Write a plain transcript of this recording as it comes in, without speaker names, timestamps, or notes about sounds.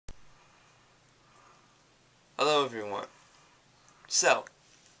Hello everyone. So,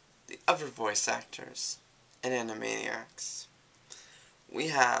 the other voice actors in Animaniacs. We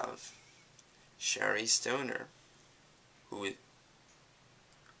have Sherry Stoner, we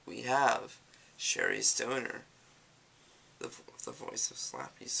have Sherry Stoner, the voice of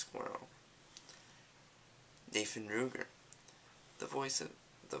Slappy Squirrel. Nathan Ruger, the voice of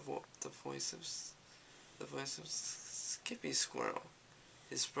Skippy Squirrel.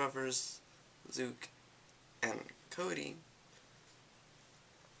 His brothers Luke and Cody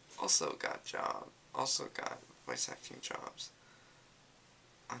also got voice acting jobs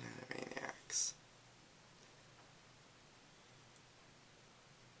on Animaniacs.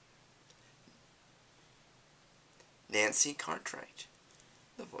 Nancy Cartwright,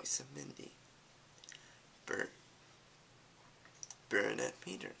 the voice of Mindy. Bernadette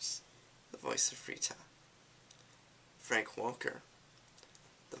Peters, the voice of Rita. Frank Walker,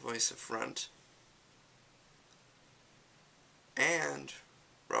 the voice of Runt. And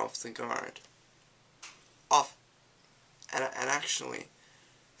Ralph the Guard. And actually,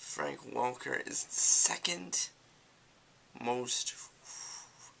 Frank Walker is the second most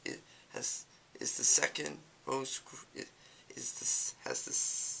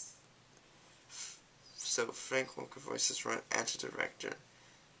so Frank Walker voices Runt as a director,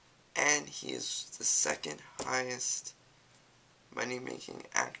 and he is the second highest money-making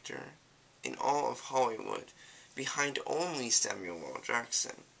actor in all of Hollywood, behind only Samuel L.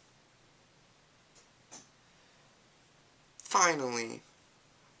 Jackson. Finally,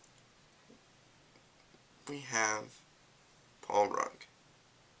 we have Paul Rudd,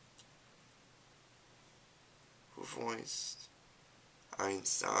 who voiced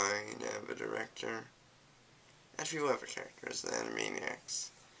Einstein and the director, and a few other characters in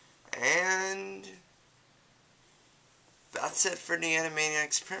Animaniacs. And that's it for the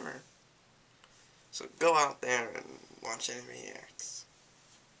Animaniacs primer. So go out there and watch Animaniacs.